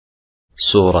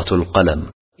سورة القلم.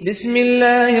 بسم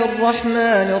الله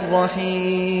الرحمن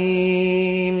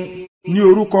الرحيم. ní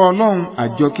orúkọ Ọlọ́run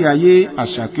àjọkẹ́ ayé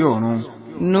àṣàkẹ́ ọ̀run.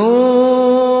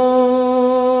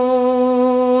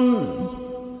 نون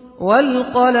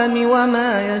والقلم وما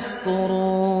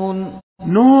يسطرون.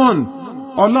 Nun,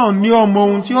 Ọlọ́run ní ó mọ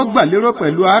ohun tí ó gbà lérò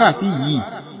pẹ̀lú àràfí yìí,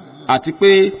 àti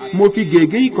pé mo fi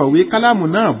gègé ìkọ̀wé kálámù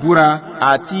náà búra,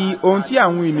 àti ohun tí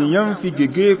àwọn ènìyàn ń fi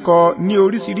gègé kọ ní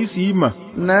oríṣiríṣi ìmọ̀.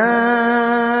 ما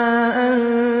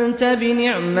أنت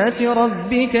بنعمة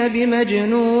ربك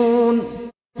بمجنون.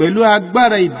 Pẹ̀lú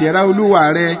agbára ìdẹ̀ra Olúwa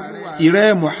rẹ̀,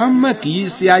 ìrẹ́ Muhammad kìí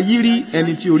ṣe ayírí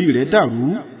ẹni tí orí rẹ̀ dàrú.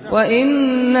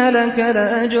 وإن لك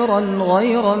لأجرا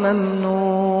غير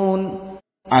ممنون.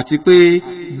 Àti pé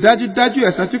dájúdájú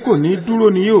ẹ̀san tí kò ní dúró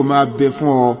ni yóò máa bẹ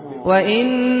fún ọ.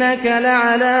 وإنك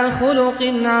لعلى خلق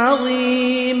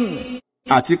عظيم.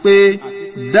 Àti pé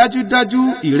dájúdájú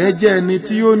ìrẹ́ jẹ́ ẹni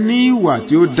tí ó ní ìwà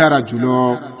tí ó dára jùlọ.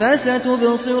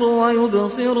 فستبصر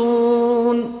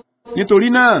ويبصرون. Nítorí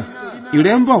náà,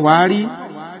 ìrẹ́ ń bọ̀ wá rí,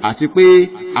 àti pé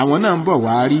àwọn náà ń bọ̀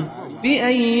wá rí.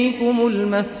 بأيكم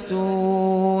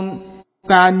المفتون.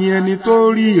 Ta ni ẹni tó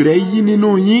rí ìrẹ́ yí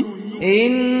nínú yín?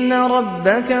 إن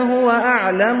ربك هو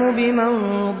أعلم بمن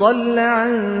ضل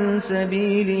عن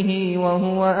سبيله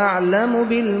وهو أعلم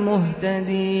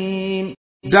بالمهتدين.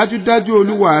 Dájúdájú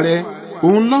Olúwa rẹ,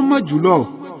 òun ló mọ̀ jùlọ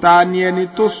ta ni ẹni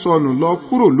tó sọnù lọ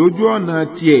kúrò lójú ọ̀nà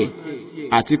tiẹ̀,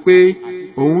 àti pé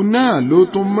òun náà ló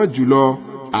tún mọ̀ jùlọ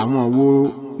àwọn wo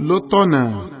ló tọ̀nà.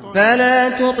 فلا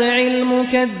تطع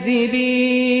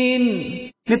المكذبين.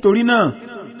 Nítorí náà,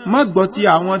 má gbọ́ ti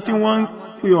àwọn tí wọ́n ń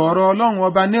pe ọ̀rọ̀ Ọlọ́run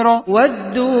ọba nírọ́.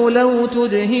 ودوا لو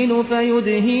تدهن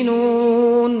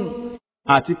فيدهنون.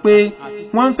 Àti pé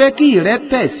wọ́n ń fẹ́ kí ìrẹ́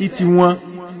tẹ̀ sí tiwọn,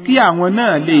 kí àwọn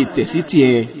náà lè tẹ̀ sí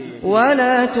tiẹ̀.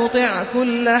 ولا تطع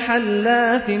كل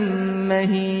حلاف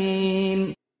مهين.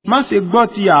 Má ṣe gbọ́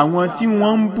ti àwọn tí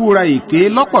wọ́n ń búra èké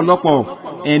lọ́pọ̀lọpọ̀,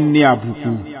 ẹni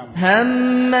àbùkù.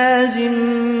 هماز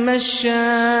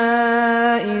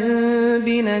مشاء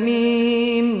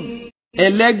بنميم.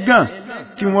 Ẹlẹ́gàn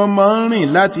tí wọ́n máa ń rìn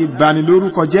láti bani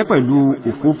lórúkọ jẹ́ pẹ̀lú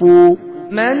òfófó.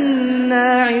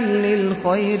 مناع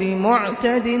للخير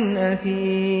معتد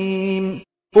أثيم.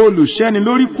 Olùṣẹ́ni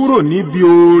lórí kúrò níbi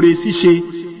oore ṣíṣe,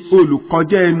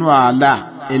 olùkọjá ẹnu ààlà,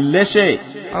 ẹlẹ́ṣẹ̀.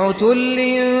 عتل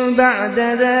بعد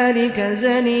ذلك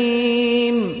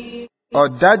زنيم.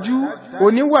 Ọ̀dájú,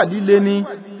 oníwà líle ni,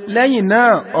 lẹ́yìn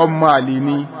náà ọmọ àlè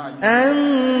ni. أن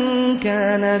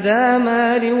كان ذا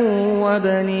مال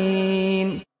وبنين.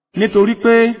 Nítorí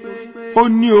pé ó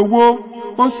ní owó,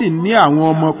 ó sì ní àwọn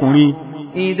ọmọkùnrin.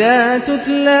 إذا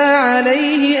تتلى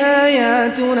عليه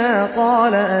آياتنا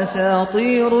قال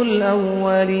أساطير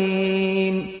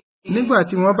الأولين. Nígbà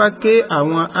tí wọ́n bá ké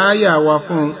àwọn ááyà wa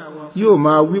fún un, yóò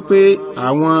máa wí pé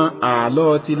àwọn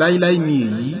àlọ́ ti láíláí ni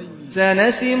èyí.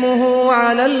 سنسمه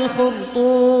على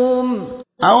الخرطوم.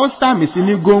 A ó sàmì sí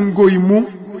ní góńgó imú.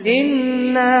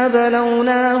 إنا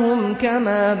بلوناهم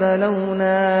كما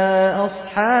بلونا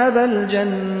أصحاب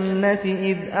الجنة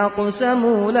إذ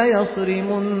أقسموا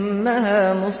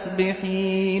ليصرمنها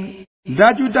مصبحين.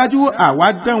 Dájúdájú àwa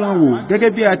dán wọn wò gẹ́gẹ́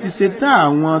bí a ti ṣe dán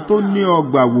àwọn tó ní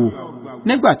ọgbà wò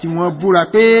nígbà tí wọ́n búra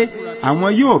pé àwọn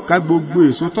yóò ká gbogbo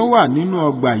èso tó wà nínú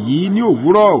ọgbà yìí ní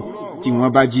òwúrọ̀ tí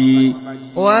wọ́n bá jí.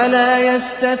 ولا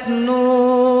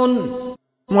يستثنون.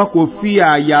 Wọn kò fi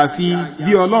àyàfi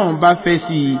bí Ọlọ́run bá fẹ́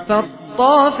sí i.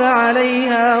 فطاف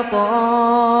عليها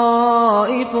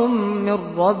طائف من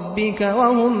ربك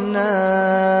وهم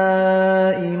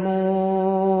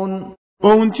نائمون.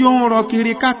 Ohun tí ó ń rọ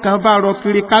kiri ká kan bá rọ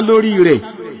kiri ká lórí rẹ̀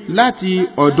láti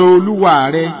ọ̀dọ̀ Olúwa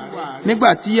rẹ̀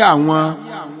nígbà tí àwọn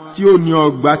tí ó ní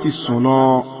ọgbà ti sùn lọ.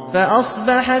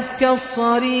 فأصبحت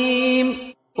كالصريم.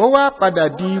 Ó wá padà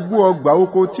di igbó ọgbà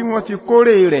oko tí wọ́n ti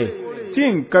kórè rẹ̀, tí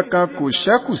nǹkan kan kò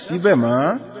ṣẹ́kù síbẹ̀ mọ́.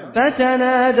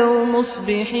 فتنادوا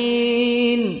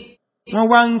مصبحين. Wọ́n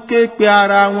wá ń ké pe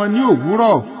ara wọn ní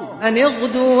òwúrọ̀. أن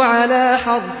اغدوا على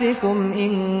حرثكم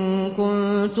إن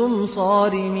كنتم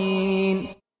صارمين.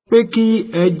 Pé kí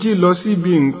ẹ jí lọ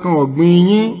síbi nǹkan ọ̀gbìn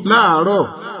yín láàárọ̀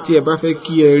tí ẹ bá fẹ́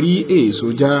kí ẹ rí èso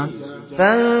já.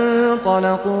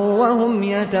 فانطلقوا وهم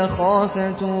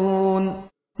يتخافتون.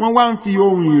 Wọ́n wá ń fi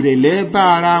ohùn ìrẹ̀lẹ̀ bá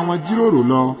ara wọn jíròrò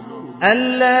lọ.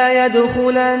 ألا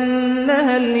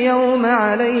يدخلنها اليوم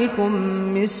عليكم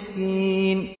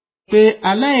مسكين. Pé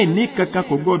aláìní kankan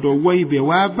kò gbọdọ̀ wọ ibẹ̀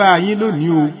wá bá yín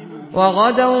lónìí o.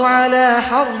 وغدوا على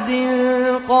حرد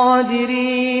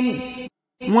قادرين.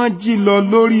 Wọ́n jí lọ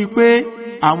lórí pé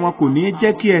àwọn kò ní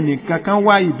jẹ́ kí ẹnìkankan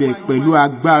wá ibẹ̀ pẹ̀lú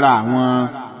agbára àwọn.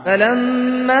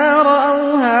 فلما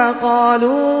رأوها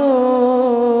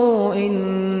قالوا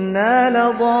إنا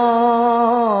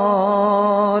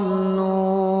لضالون.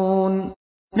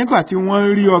 nígbà tí wọ́n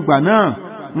rí ọgbà náà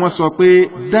wọ́n sọ pé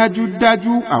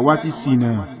dájúdájú àwa ti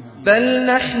ṣìnà. bal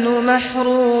nahnu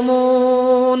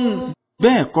mahrumun.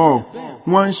 bẹ́ẹ̀ kọ́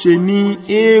wọ́n ń ṣe ní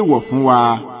èèwọ̀ fún wa.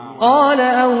 qala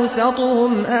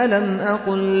awsatuhum alam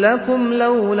aqul lakum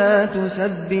lawla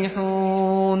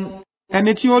tusabbihun.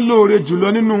 ẹni tí ó lóore jùlọ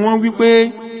nínú wọn wípé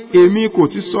èmi kò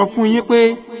ti sọ fún yín pé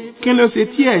kí ló ṣe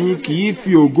tí ẹ̀yin kì í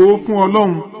fi ògo fún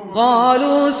Ọlọ́run.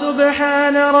 qalu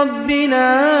subhana rabbina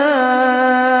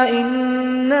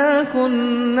inna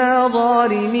kunna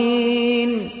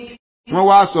zalimin. wọ́n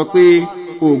wá sọ pé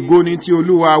ògo ni ti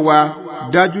Olúwa wa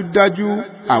dájúdájú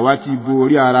àwa ti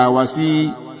borí ara wa sí.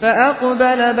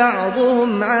 فأقبل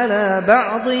بعضهم على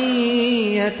بعض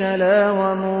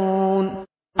يتلاومون.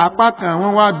 apá kan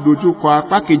wọn wá dojú kọ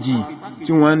apá kejì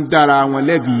tí wọ́n ń dára wọn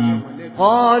lẹ́bi.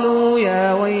 قالوا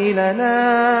يا ويلنا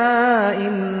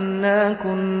إنا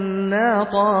كنا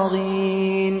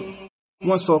طاغين.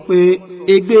 wọ́n sọ pé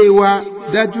ègbé wa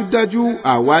dájúdájú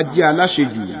àwa jẹ́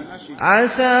aláṣejù.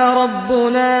 عسى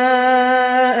ربنا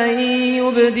أن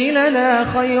يبدلنا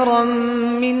خيرا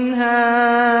منها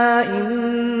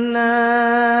إنا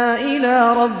إلى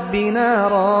ربنا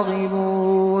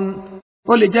راغبون.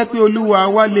 ó lè jẹ́ pé Olúwa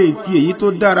wa lè fi èyí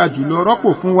tó dára jùlọ rọ́pò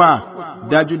fún wa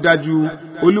dájúdájú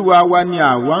Olúwa wa ni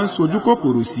àwa ń sojú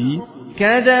kòkòrò sí.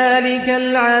 كذلك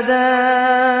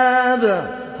العذاب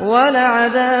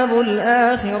ولعذاب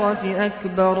الآخرة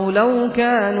أكبر لو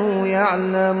كانوا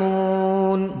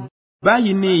يعلمون.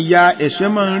 báyìí ni ìyà ẹ̀ṣẹ̀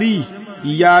máa ń rí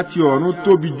ìyà ti ọ̀run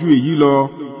tóbi ju èyí lọ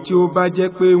tí ó bá jẹ́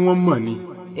pé wọ́n mọ̀ ni.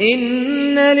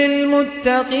 إن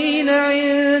للمتقين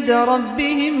عند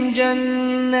ربهم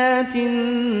جنات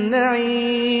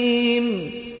النعيم.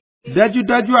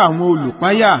 dájúdájú àwọn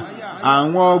olùpáyà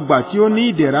àwọn ọgbà tí ó ní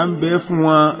ìdẹ̀ra ń bẹ fún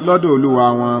wọn lọ́dọ̀ Olúwa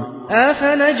wọn.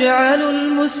 أفنجعل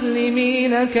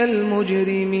المسلمين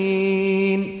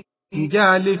كالمجرمين. ǹjẹ́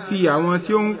a lè fi àwọn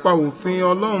tí ó ń pa òfin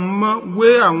Ọlọ́run mọ́ wé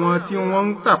àwọn tí wọ́n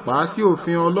ń tàpá sí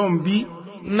òfin Ọlọ́run bí?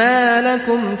 ما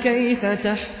لكم كيف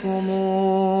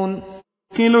تحكمون.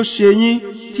 kí ló ṣe yín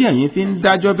tí ẹ̀yin fi ń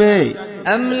dájọ́ bẹ́ẹ̀?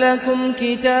 أم لكم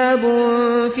كتاب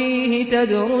فيه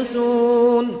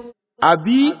تدرسون.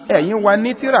 àbí ẹ̀yin wà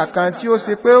ní tírà kan tí ó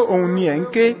ṣe pé òun ni ẹ̀ ń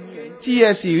ké tí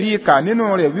ẹ sì rí kà nínú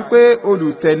rẹ̀ wípé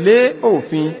olùtẹ̀lé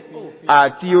òfin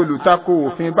àti olùtakò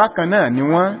òfin bákan náà ni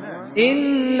wọ́n.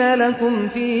 إن لكم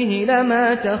فيه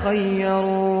لما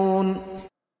تخيرون.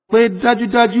 pé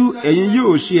dájúdájú ẹ̀yin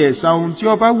yóò ṣe ẹ̀sà ohun tí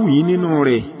ó bá wù yín nínú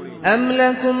rẹ̀. أم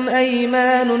لكم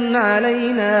أيمان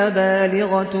علينا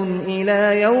بالغة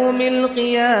إلى يوم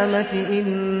القيامة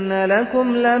إن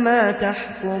لكم لما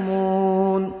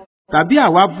تحكمون. tàbí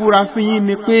àwa búra fún yín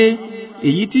ni pé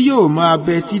èyí tí yóò máa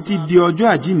bẹ títí di ọjọ́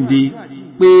àjíǹde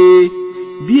pé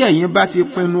bí ẹ̀yin bá ti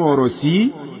pinnu ọ̀rọ̀ sí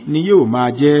ni yóò máa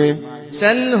jẹ́.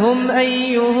 سلهم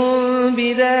أيهم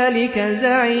بذلك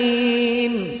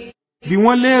زعيم. bí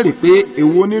wọ́n léèrè pé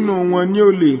èwo nínú wọn ni ó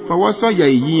lè fọwọ́ sọ̀yà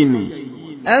èyí ni.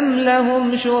 أم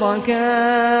لهم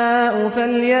شركاء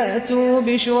فليأتوا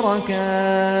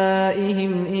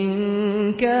بشركائهم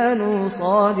إن كانوا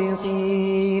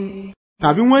صادقين.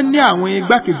 tàbí wọ́n ní àwọn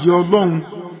igbákejì Ọlọ́run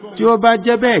tí ó bá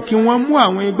jẹ́ bẹ́ẹ̀ kí wọ́n mú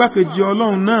àwọn igbákejì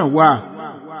Ọlọ́run náà wá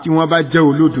tí wọ́n bá jẹ́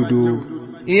olódodo.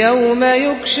 يوم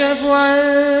يكشف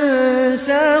عن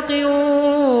ساق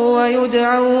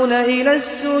ويدعون إلى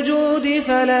السجود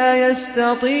فلا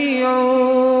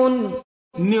يستطيعون.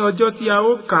 ní ọjọ́ tí a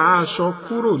ó ká aṣọ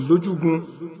kúrò lójúgun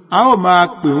a ó máa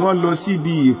pè wọ́n lọ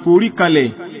síbi ìforíkanlẹ̀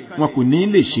wọn kò ní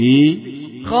lè ṣe é.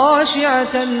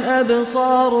 خاشعة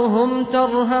أبصارهم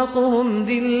ترهقهم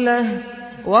ذلة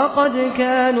وقد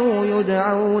كانوا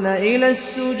يدعون إلى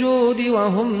السجود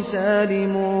وهم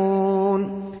سالمون.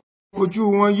 ojú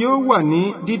wọn yóò wà ní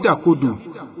dídàkodò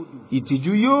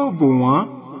ìtìjú yóò bò wọ́n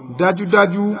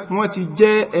dájúdájú wọ́n ti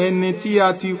jẹ́ ẹni tí a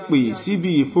ti pè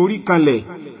síbi ìforíkanlẹ̀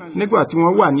nígbà tí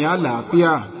wọ́n wà ní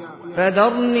àlàáfíà.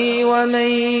 فذرني ومن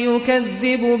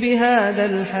يكذب بهذا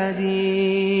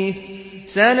الحديث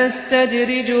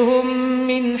سنستدرجهم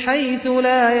من حيث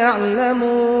لا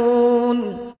يعلمون.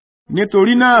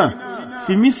 nítorí náà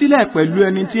fi mí sílẹ̀ pẹ̀lú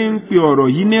ẹni tí ń pe ọ̀rọ̀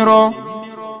yìí nírọ́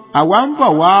àwa ń bọ̀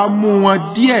wá mú wọn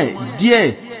díẹ̀ díẹ̀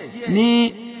ní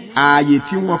ààyè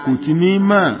tí wọn kò ti ní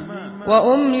mọ̀.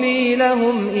 وأملي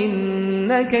لهم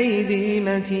إن كيدي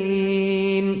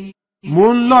متين. mo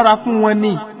ń lọ́ra fún wọn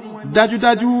ní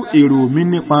dájúdájú èrò mi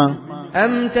nípọn.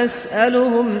 أم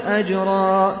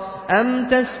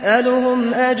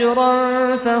تسألهم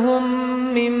أجرا فهم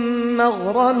من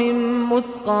مغرم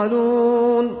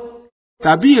مثقلون.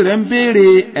 tàbí rẹ̀ ń béèrè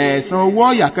ẹ̀san owó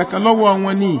ọ̀yà kankan lọ́wọ́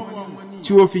wọn ni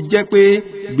tí ó fi jẹ́ pé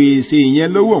gbèsè yẹn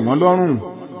ló wọ̀ wọ́n lọ́rùn.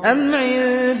 أم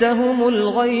عندهم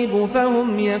الغيب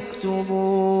فهم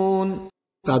يكتبون.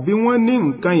 tàbí wọ́n ní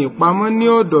nǹkan ìpamọ́ ní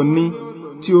ọ̀dọ̀ ni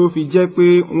tí ó fi jẹ́ pé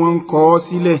wọ́n ń kọ ọ́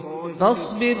sílẹ̀.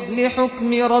 فاصبر لحكم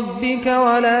ربك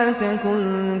ولا تكن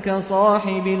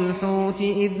كصاحب الحوت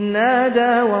إذ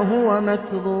نادى وهو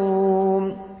مكظوم.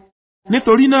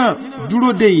 nítorí náà dúró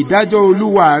de ìdájọ́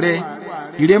Olúwa rẹ,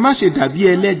 ìrẹ má ṣe dàbí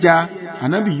ẹlẹ́ja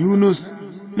Ànábì Yunus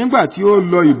nígbà tí ó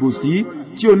lọ ìbòsí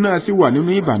tí ó náà sì wà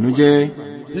nínú ìbànújẹ́.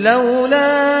 لولا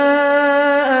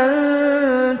أن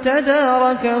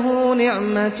تداركه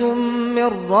نعمة من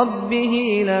ربه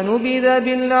لنبذ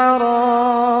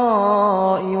بالعراء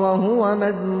وهو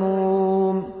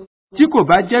مذموم. tí kò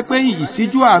bá jẹ́ pé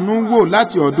ìṣíjú àánú wò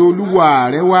láti ọ̀dọ̀ Olúwa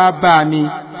rẹ̀ wá bá a ni,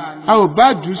 a ò bá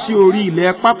jù sí orí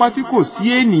ilẹ̀ pápá tí kò sí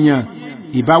ènìyàn,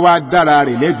 ìbá wa dára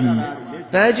rẹ̀ lẹ́bi.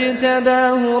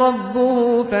 فاجتباه ربه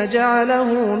فجعله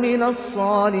من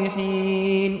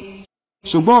الصالحين.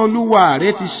 ṣùgbọ́n Olúwa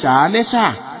rẹ̀ ti ṣà á lẹ́ṣà,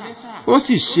 ó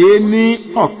sì ṣe é ní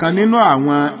ọ̀kan nínú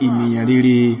àwọn ènìyàn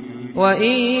rere.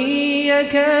 وإن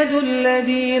يكاد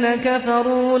الذين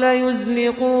كفروا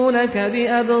ليزلقونك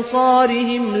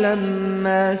بأبصارهم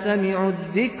لما سمعوا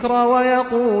الذكر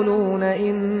ويقولون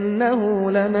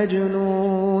إنه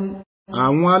لمجنون.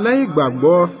 àwọn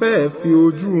aláìgbàgbọ́ fẹ́ẹ̀ fi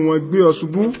ojú wọn gbé ọ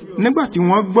ṣubú nígbà tí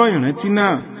wọ́n gbọ́ ìrántí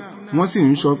náà, wọ́n sì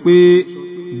ń sọ pé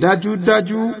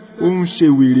dájúdájú ó ń ṣe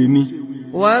wèrè ni.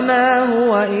 وما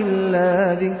هو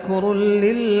إلا ذكر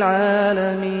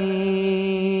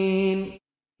للعالمين.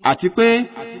 àti pé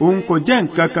òun kò jẹ́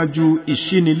nǹkan kan ju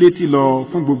ìṣínilétí lọ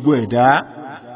fún gbogbo ẹ̀dá.